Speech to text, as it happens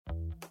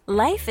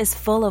Life is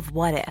full of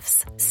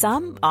what-ifs.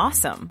 Some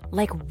awesome,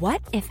 like what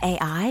if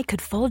AI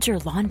could fold your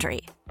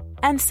laundry?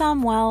 And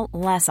some, well,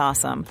 less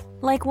awesome,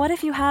 like what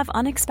if you have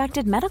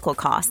unexpected medical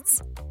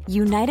costs?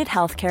 United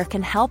Healthcare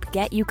can help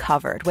get you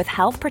covered with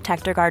Health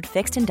Protector Guard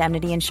fixed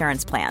indemnity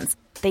insurance plans.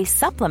 They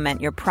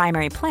supplement your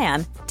primary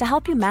plan to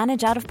help you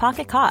manage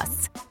out-of-pocket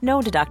costs.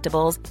 No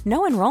deductibles,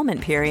 no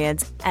enrollment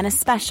periods, and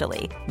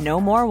especially no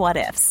more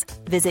what-ifs.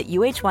 Visit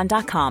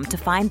uh1.com to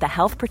find the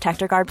Health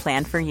Protector Guard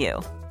plan for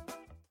you.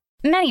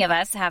 Many of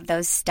us have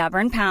those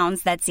stubborn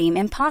pounds that seem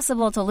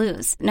impossible to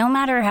lose, no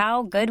matter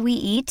how good we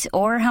eat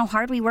or how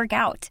hard we work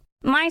out.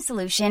 My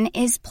solution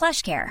is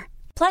PlushCare.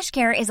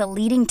 PlushCare is a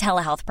leading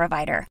telehealth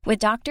provider with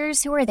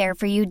doctors who are there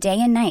for you day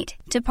and night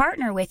to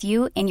partner with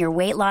you in your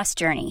weight loss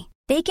journey.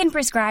 They can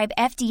prescribe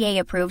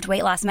FDA-approved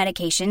weight loss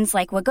medications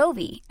like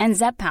Wegovy and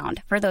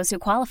Zepbound for those who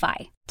qualify.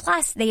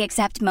 Plus, they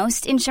accept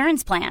most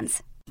insurance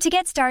plans. To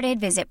get started,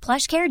 visit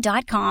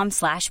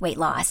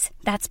plushcare.com/weightloss.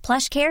 That's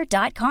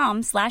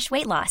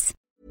plushcare.com/weightloss.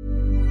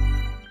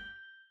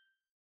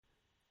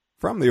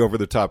 From the Over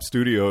the Top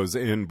studios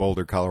in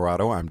Boulder,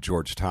 Colorado, I'm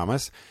George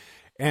Thomas.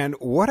 And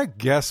what a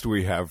guest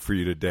we have for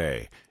you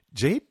today.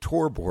 Jay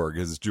Torborg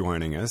is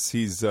joining us.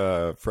 He's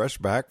fresh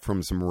back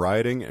from some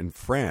riding in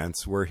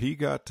France where he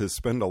got to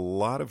spend a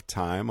lot of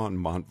time on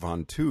Mont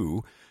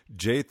Ventoux.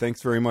 Jay,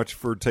 thanks very much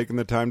for taking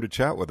the time to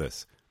chat with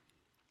us.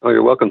 Oh,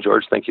 you're welcome,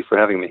 George. Thank you for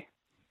having me.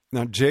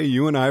 Now, Jay,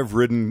 you and I have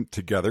ridden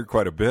together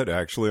quite a bit,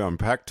 actually, on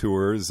pack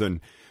tours. And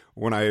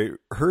when I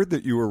heard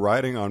that you were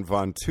riding on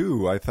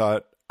Ventoux, I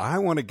thought, I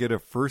want to get a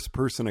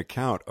first-person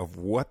account of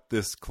what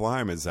this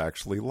climb is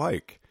actually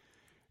like.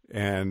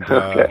 And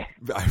okay.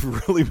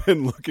 I've really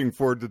been looking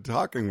forward to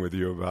talking with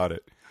you about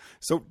it.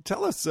 So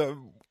tell us,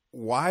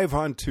 why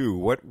Ventoux?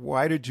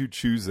 Why did you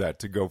choose that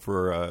to go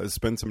for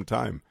spend some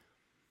time?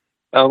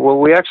 Well,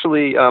 we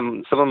actually,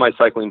 some of my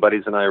cycling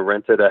buddies and I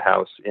rented a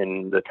house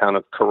in the town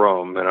of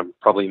Carome, and I'm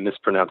probably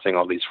mispronouncing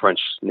all these French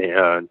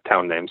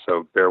town names,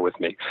 so bear with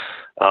me.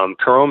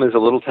 Carome is a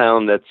little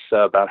town that's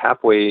about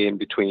halfway in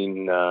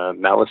between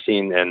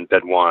Malacine and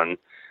Bédoin,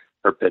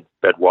 or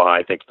Bédois,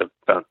 I think the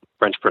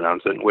French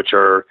pronounce it, which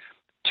are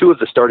two of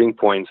the starting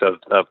points of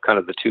kind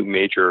of the two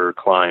major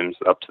climbs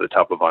up to the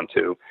top of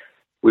Ventoux.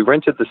 We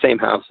rented the same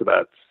house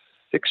about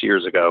 6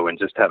 years ago and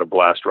just had a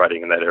blast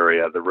riding in that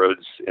area. The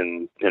roads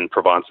in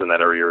Provence in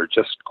that area are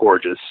just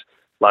gorgeous.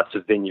 Lots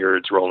of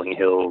vineyards, rolling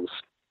hills,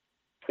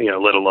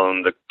 let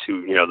alone the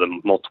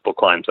multiple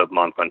climbs up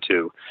Mont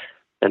Ventoux.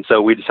 And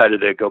so we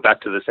decided to go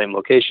back to the same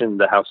location.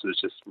 The house was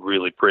just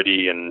really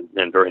pretty and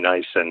very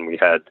nice. And we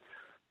had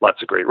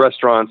lots of great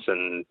restaurants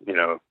and,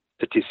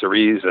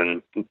 patisseries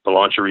and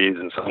boulangeries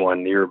and so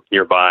on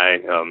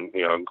nearby, a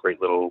great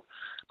little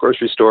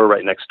grocery store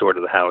right next door to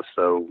the house.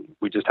 So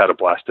we just had a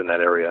blast in that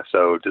area.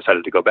 So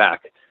decided to go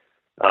back.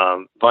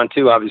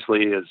 Ventoux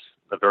obviously is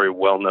a very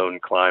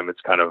well-known climb.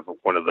 It's kind of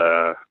one of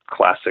the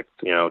classic,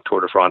 Tour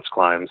de France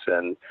climbs.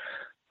 And,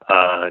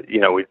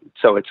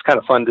 so it's kind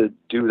of fun to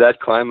do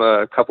that climb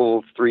a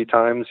couple, 3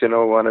 times,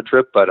 on a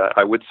trip. But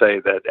I would say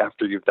that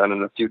after you've done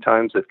it a few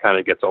times, it kind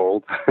of gets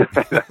old.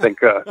 I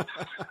think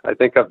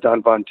I've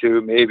done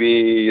Ventoux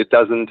maybe a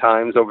dozen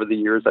times over the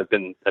years. I've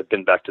been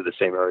back to the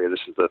same area.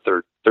 This is the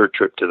third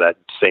trip to that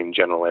same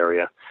general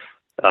area.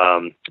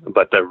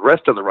 But the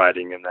rest of the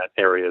riding in that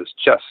area is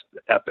just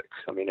epic.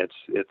 I mean,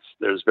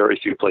 there's very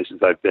few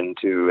places I've been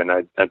to, and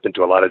I've been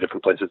to a lot of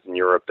different places in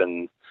Europe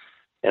and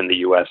the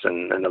U.S.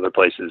 and other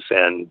places,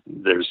 and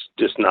there's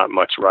just not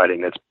much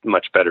riding that's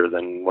much better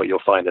than what you'll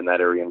find in that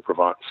area in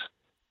Provence.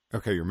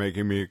 Okay, you're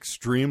making me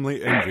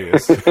extremely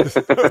envious.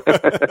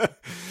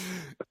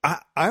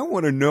 I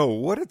want to know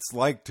what it's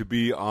like to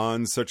be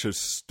on such a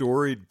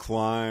storied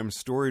climb,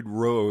 storied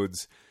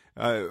roads.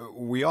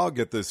 We all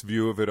get this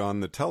view of it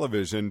on the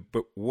television,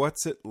 but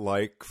what's it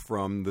like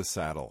from the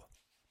saddle?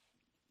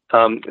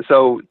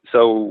 So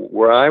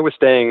where I was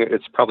staying,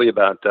 it's probably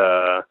about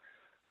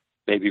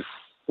maybe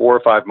 4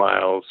 or 5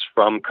 miles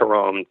from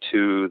Carome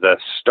to the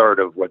start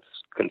of what's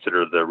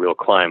considered the real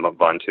climb of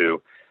Ventoux.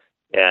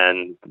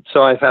 And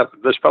so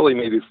there's probably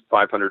maybe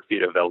 500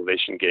 feet of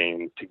elevation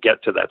gain to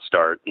get to that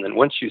start. And then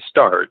once you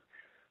start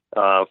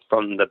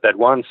from the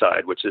Bédoin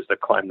side, which is the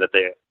climb that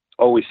they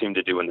always seem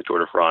to do in the Tour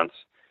de France,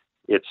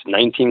 it's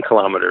 19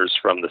 kilometers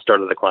from the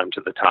start of the climb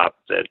to the top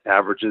that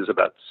averages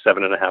about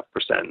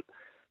 7.5%.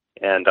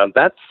 And on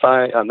that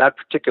side, on that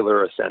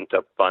particular ascent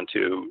up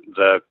Ventoux,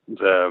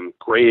 the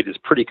grade is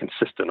pretty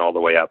consistent all the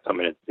way up. I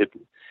mean, it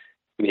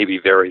maybe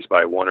varies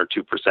by 1 or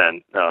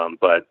 2%,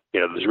 but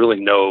there's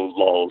really no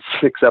lulls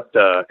except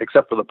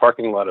for the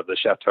parking lot of the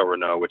Chateau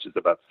Renaud, which is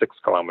about 6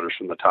 kilometers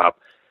from the top.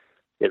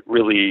 There's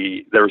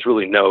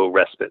really no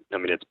respite. I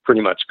mean, it's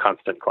pretty much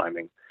constant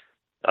climbing.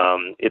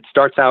 It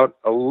starts out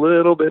a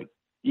little bit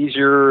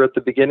easier at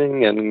the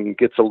beginning and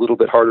gets a little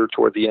bit harder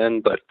toward the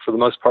end, but for the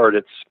most part,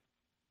 it's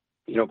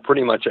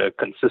pretty much a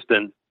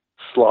consistent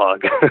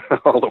slog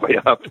all the way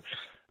up.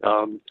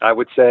 I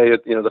would say,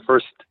 the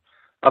first,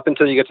 up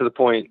until you get to the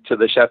point to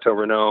the Chateau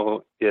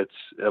Renaud, it's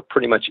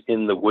pretty much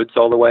in the woods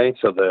all the way.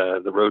 So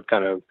the road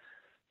kind of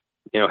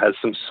has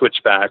some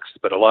switchbacks,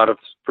 but a lot of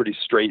pretty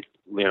straight,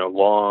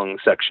 long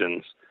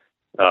sections.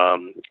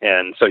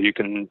 And so you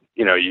can,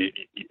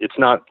 it's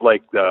not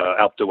like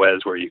Alpe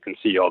d'Huez where you can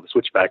see all the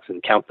switchbacks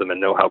and count them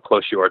and know how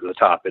close you are to the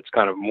top. It's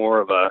kind of more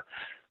of a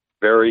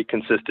very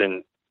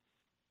consistent,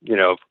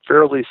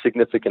 fairly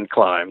significant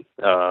climb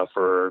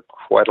for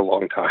quite a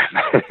long time.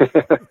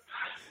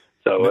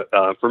 So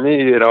for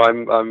me,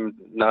 I'm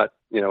not,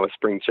 a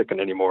spring chicken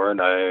anymore,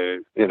 and I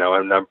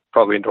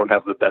probably don't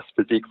have the best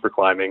physique for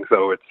climbing.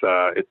 So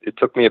it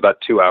took me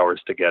about 2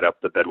 hours to get up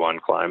the Bedouin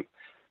climb.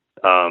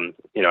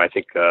 I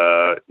think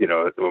a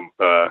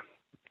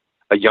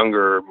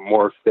younger,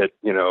 more fit,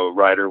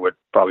 rider would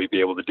probably be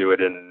able to do it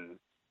in,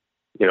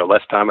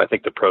 less time. I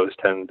think the pros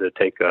tend to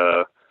take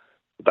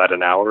about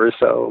an hour or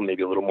so,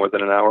 maybe a little more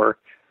than an hour.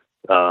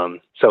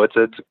 So it's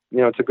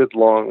a good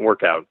long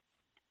workout.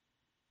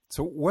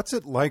 So what's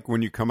it like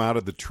when you come out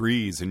of the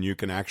trees and you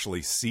can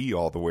actually see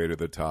all the way to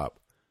the top?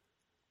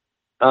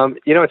 In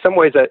some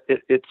ways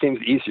it seems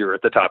easier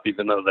at the top,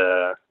 even though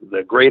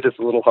the grade is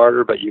a little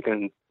harder, but you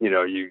can,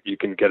 you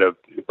can get a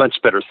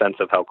much better sense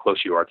of how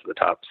close you are to the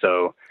top.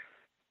 So,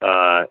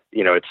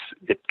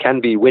 it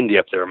can be windy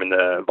up there. I mean,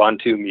 the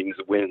Ventoux means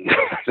wind,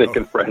 I think,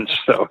 in French.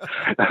 So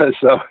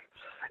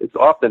it's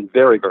often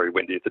very, very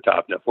windy at the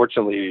top. Now,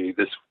 fortunately,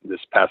 this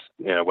past,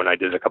 when I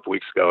did it a couple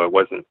weeks ago, it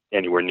wasn't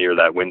anywhere near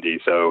that windy.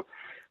 So,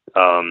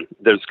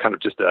 there's kind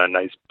of just a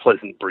nice,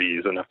 pleasant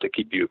breeze, enough to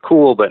keep you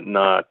cool, but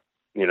not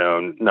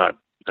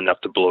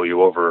enough to blow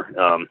you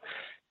over.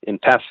 In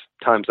past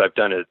times I've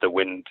done it, the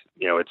wind,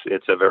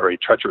 it's a very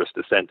treacherous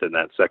descent in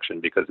that section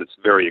because it's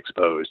very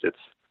exposed. It's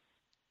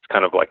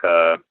kind of like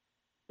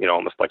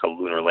almost like a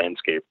lunar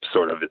landscape,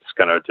 sort of. It's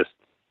kind of just,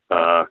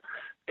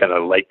 kind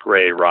of light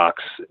gray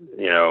rocks,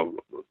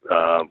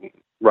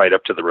 right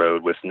up to the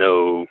road with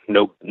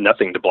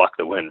nothing to block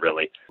the wind,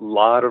 really. A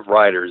lot of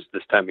riders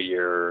this time of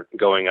year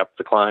going up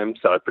the climb,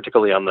 so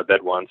particularly on the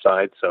Bedouin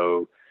side.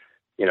 So,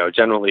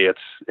 generally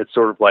it's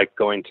sort of like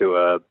going to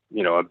a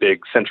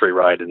big century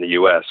ride in the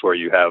U.S. where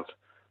you have,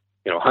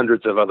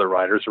 hundreds of other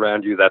riders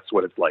around you. That's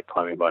what it's like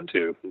climbing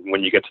Ventoux.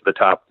 When you get to the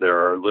top, there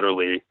are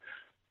literally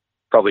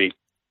probably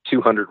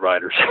 200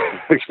 riders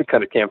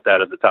kind of camped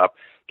out at the top,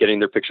 getting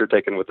their picture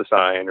taken with the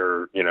sign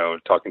or,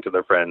 talking to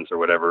their friends or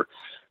whatever.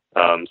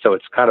 So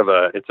it's kind of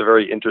it's a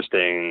very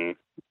interesting,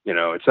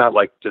 it's not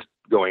like just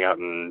going out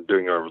and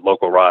doing a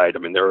local ride. I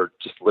mean, there are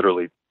just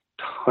literally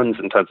tons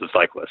and tons of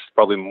cyclists,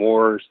 probably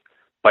more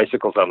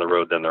bicycles on the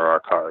road than there are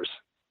cars.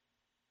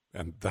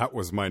 And that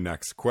was my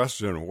next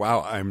question.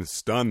 Wow, I'm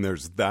stunned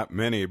there's that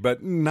many,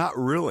 but not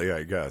really,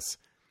 I guess.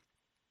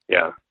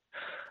 Yeah.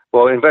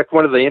 Well, in fact,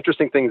 one of the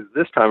interesting things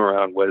this time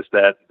around was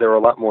that there were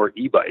a lot more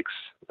e-bikes.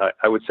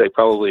 I would say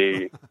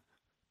probably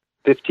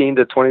 15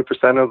 to 20%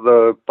 of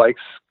the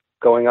bikes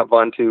going up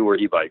Ventoux were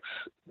e-bikes.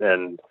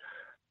 And,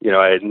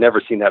 I had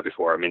never seen that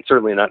before. I mean,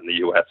 certainly not in the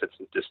U.S. It's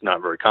just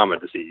not very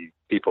common to see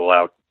people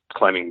out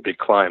climbing big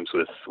climbs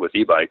with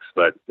e-bikes,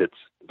 but it's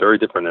very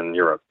different in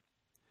Europe.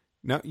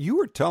 Now, you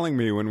were telling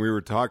me when we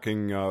were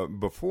talking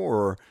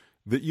before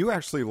that you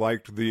actually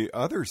liked the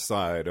other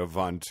side of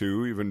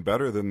Ventoux even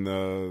better than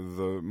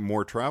the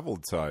more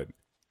traveled side.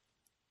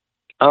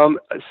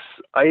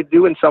 I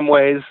do in some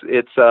ways.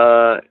 It's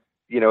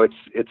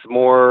it's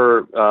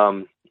more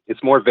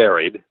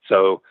varied.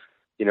 So,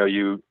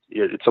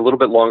 it's a little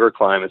bit longer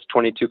climb. It's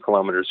 22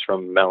 kilometers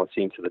from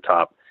Malacine to the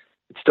top.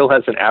 It still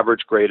has an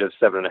average grade of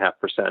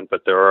 7.5%,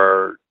 but there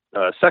are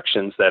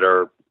sections that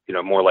are,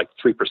 more like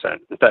 3%.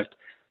 In fact,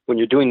 when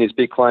you're doing these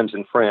big climbs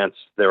in France,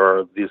 there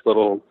are these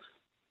little,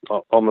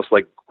 almost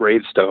like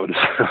gravestones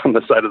on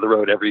the side of the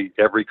road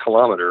every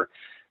kilometer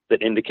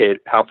that indicate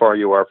how far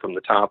you are from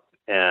the top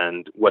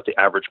and what the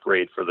average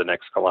grade for the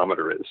next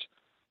kilometer is.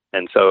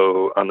 And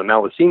so on the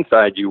Malacine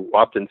side, you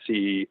often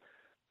see,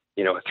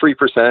 a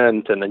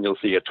 3%, and then you'll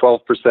see a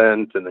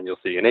 12%, and then you'll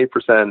see an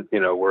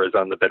 8%, whereas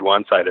on the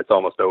Bedouin side, it's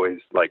almost always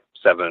like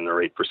 7 or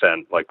 8%,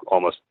 like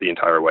almost the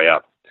entire way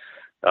up.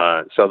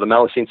 So the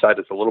Malacine side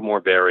is a little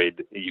more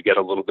varied. You get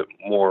a little bit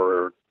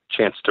more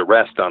chance to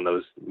rest on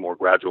those more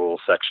gradual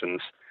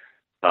sections.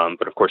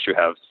 But of course you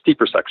have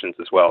steeper sections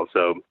as well.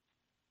 So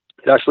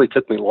it actually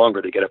took me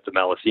longer to get up the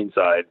Malacine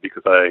side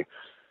because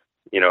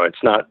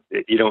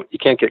you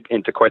can't get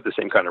into quite the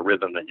same kind of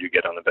rhythm that you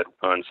get on the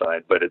Bedouin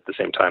side, but at the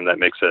same time that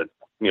makes it,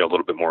 a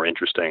little bit more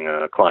interesting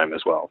climb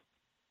as well.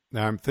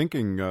 Now, I'm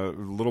thinking a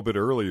little bit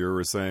earlier, you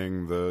were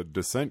saying the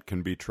descent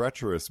can be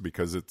treacherous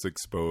because it's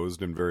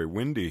exposed and very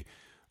windy.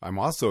 I'm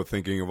also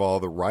thinking of all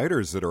the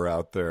riders that are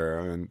out there,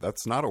 and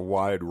that's not a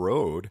wide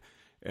road,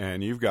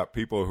 and you've got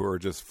people who are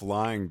just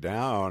flying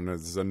down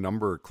as a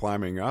number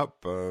climbing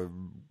up.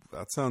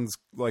 That sounds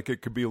like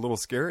it could be a little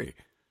scary.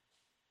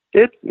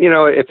 If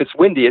it's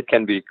windy, it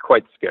can be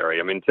quite scary.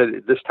 I mean,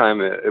 this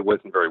time it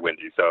wasn't very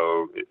windy,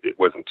 so it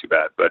wasn't too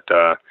bad. But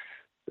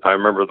I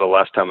remember the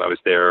last time I was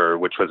there,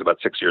 which was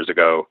about 6 years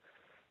ago,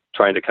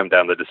 trying to come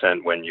down the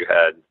descent when you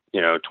had,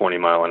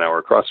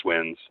 20-mile-an-hour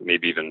crosswinds,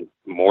 maybe even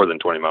more than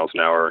 20 miles an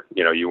hour.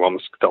 You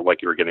almost felt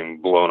like you were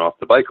getting blown off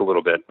the bike a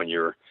little bit when you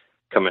were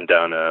coming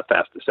down a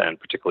fast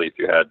descent, particularly if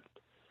you had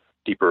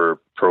deeper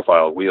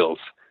profile wheels.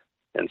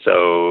 And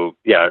so,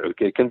 yeah,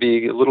 it can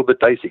be a little bit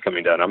dicey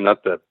coming down. I'm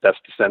not the best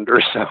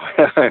descender, so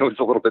I was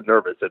a little bit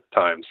nervous at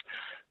times.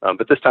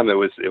 But this time it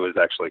was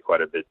actually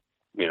quite a bit,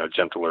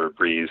 gentler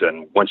breeze.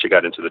 And once you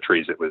got into the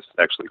trees, it was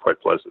actually quite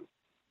pleasant.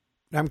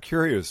 I'm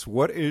curious,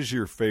 what is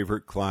your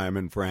favorite climb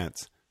in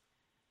France?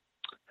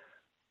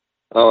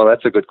 Oh,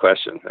 that's a good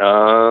question.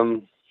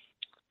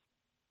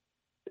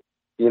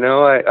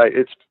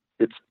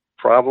 It's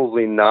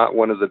probably not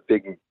one of the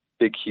big,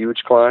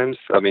 huge climbs.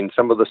 I mean,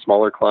 some of the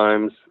smaller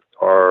climbs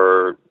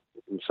are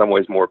in some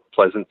ways more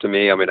pleasant to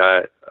me. I mean,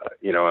 I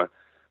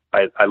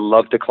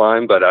love to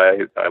climb, but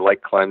I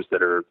like climbs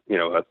that are,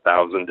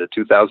 1,000 to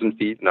 2,000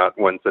 feet, not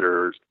ones that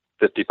are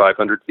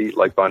 5,500 feet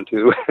like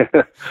Ventoux.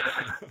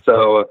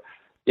 So,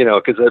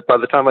 because by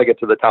the time I get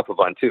to the top of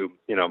Ventoux,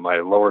 my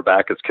lower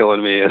back is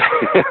killing me and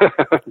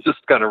I'm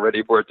just kind of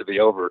ready for it to be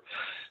over.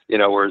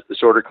 Whereas the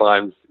shorter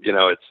climbs,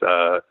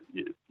 it's,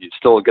 you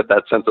still get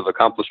that sense of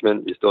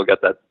accomplishment. You still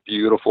get that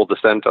beautiful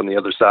descent on the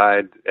other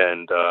side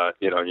and,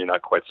 you're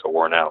not quite so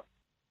worn out.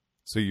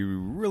 So you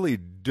really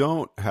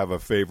don't have a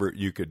favorite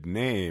you could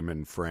name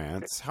in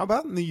France. How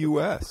about in the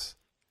U.S.?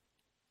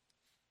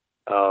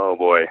 Oh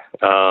boy.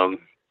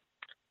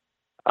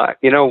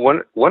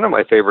 One of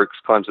my favorite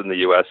climbs in the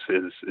U.S.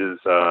 is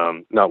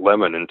Mount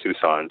Lemmon in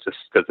Tucson, just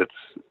because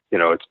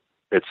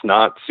it's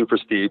not super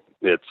steep.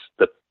 The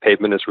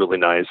pavement is really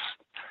nice.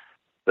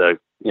 The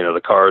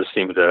cars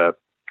seem to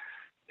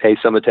pay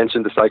some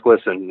attention to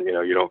cyclists, and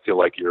you don't feel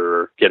like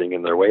you're getting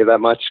in their way that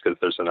much because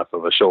there's enough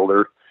of a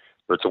shoulder,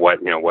 or it's a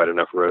wide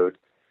enough road,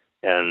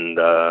 and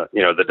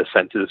the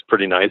descent is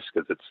pretty nice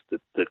because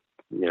it's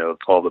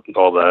all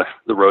the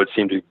roads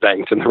seem to be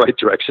banked in the right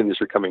direction as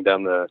you're coming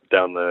down the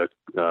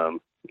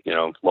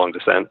long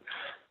descent.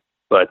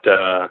 But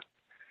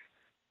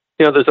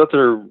there's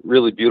other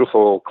really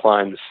beautiful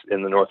climbs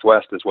in the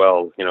Northwest as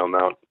well.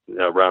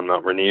 Around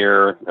Mount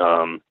Rainier,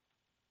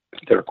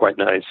 they're quite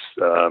nice.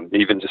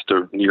 Even just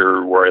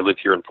near where I live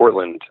here in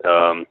Portland,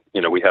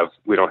 we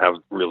don't have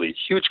really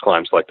huge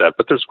climbs like that,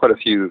 but there's quite a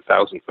few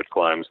 1,000-foot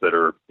climbs that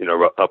are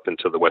up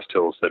into the West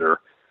Hills that are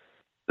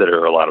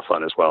a lot of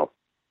fun as well.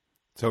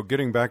 So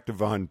getting back to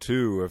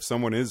Ventoux, if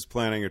someone is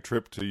planning a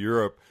trip to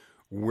Europe,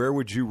 where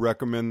would you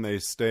recommend they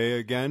stay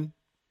again?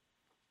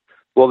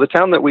 Well, the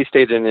town that we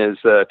stayed in is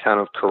the town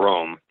of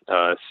Carombe,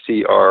 Caromb,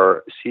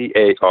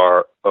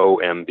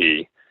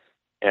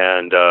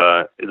 and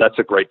that's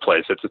a great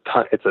place.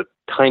 It's a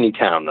tiny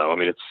town, though. I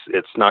mean,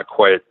 it's not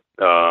quite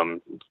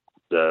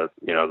the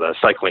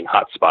cycling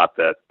hotspot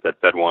that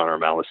Bédoin or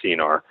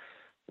Malacine are,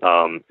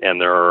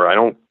 and I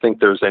don't think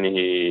there's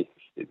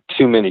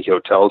too many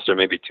hotels. There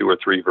may be 2 or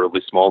 3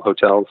 really small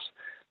hotels,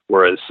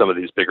 whereas some of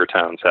these bigger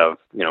towns have,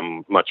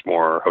 much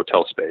more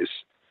hotel space.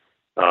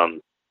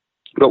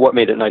 But what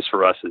made it nice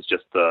for us is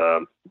just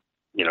it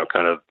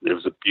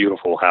was a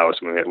beautiful house.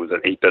 I mean, it was an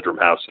 8-bedroom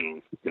house,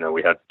 and,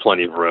 we had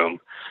plenty of room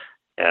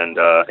and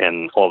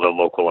all the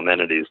local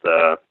amenities,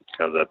 the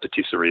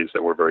patisseries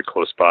that were very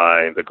close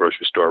by, the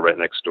grocery store right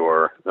next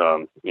door,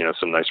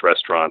 some nice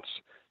restaurants.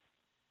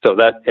 So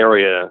that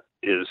area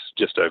is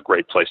just a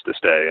great place to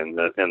stay, and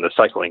the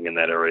cycling in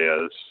that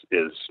area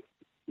is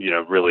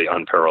really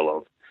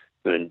unparalleled,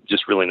 and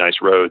just really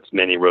nice roads,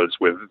 many roads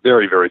with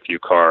very, very few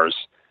cars.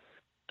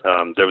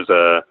 There was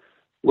a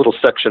little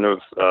section of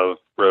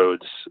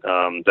roads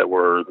that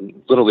were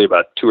literally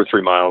about 2 or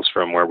 3 miles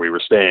from where we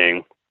were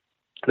staying,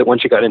 that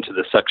once you got into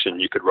this section,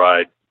 you could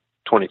ride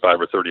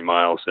 25 or 30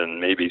 miles and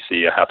maybe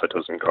see a half a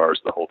dozen cars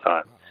the whole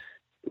time.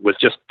 It was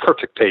just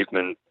perfect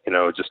pavement,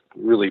 just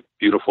really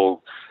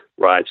beautiful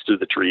rides through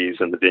the trees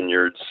and the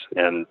vineyards,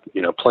 and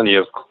plenty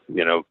of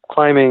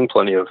climbing,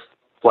 plenty of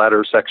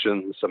flatter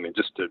sections. I mean,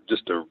 just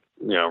a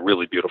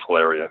really beautiful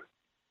area.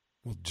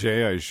 Well,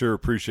 Jay, I sure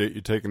appreciate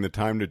you taking the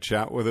time to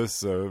chat with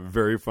us. A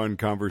very fun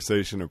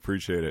conversation.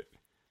 Appreciate it.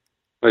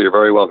 Oh, you're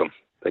very welcome.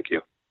 Thank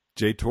you.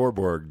 Jay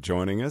Torborg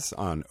joining us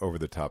on Over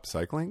the Top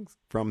Cycling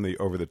from the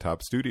Over the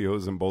Top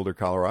Studios in Boulder,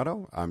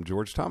 Colorado. I'm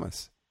George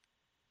Thomas.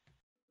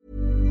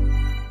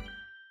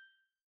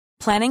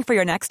 Planning for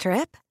your next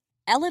trip?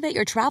 Elevate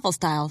your travel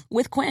style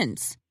with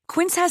Quince.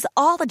 Quince has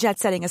all the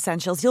jet-setting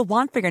essentials you'll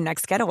want for your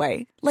next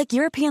getaway, like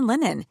European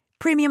linen,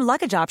 premium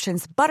luggage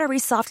options, buttery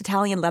soft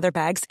Italian leather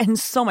bags, and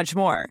so much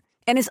more.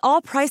 And is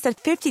all priced at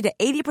 50 to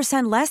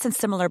 80% less than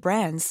similar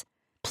brands.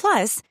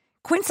 Plus,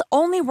 Quince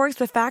only works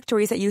with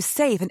factories that use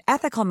safe and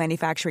ethical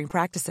manufacturing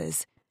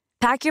practices.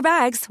 Pack your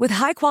bags with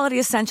high-quality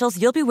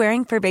essentials you'll be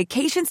wearing for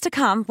vacations to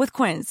come with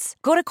Quince.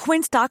 Go to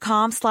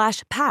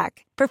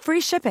quince.com/pack for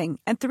free shipping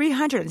and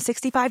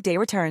 365-day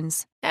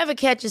returns. Ever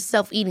catch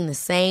yourself eating the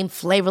same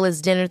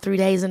flavorless dinner 3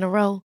 days in a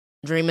row?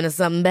 Dreaming of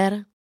something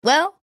better?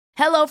 Well,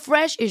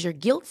 HelloFresh is your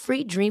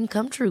guilt-free dream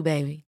come true,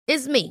 baby.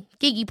 It's me,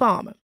 Keke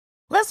Palmer.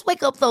 Let's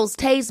wake up those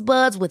taste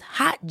buds with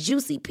hot,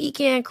 juicy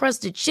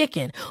pecan-crusted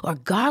chicken or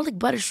garlic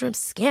butter shrimp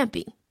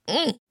scampi.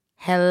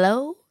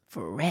 Hello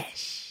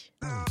Fresh.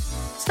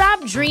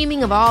 Stop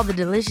dreaming of all the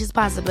delicious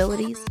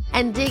possibilities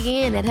and dig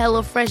in at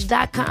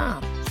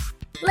HelloFresh.com.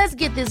 Let's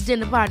get this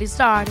dinner party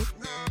started.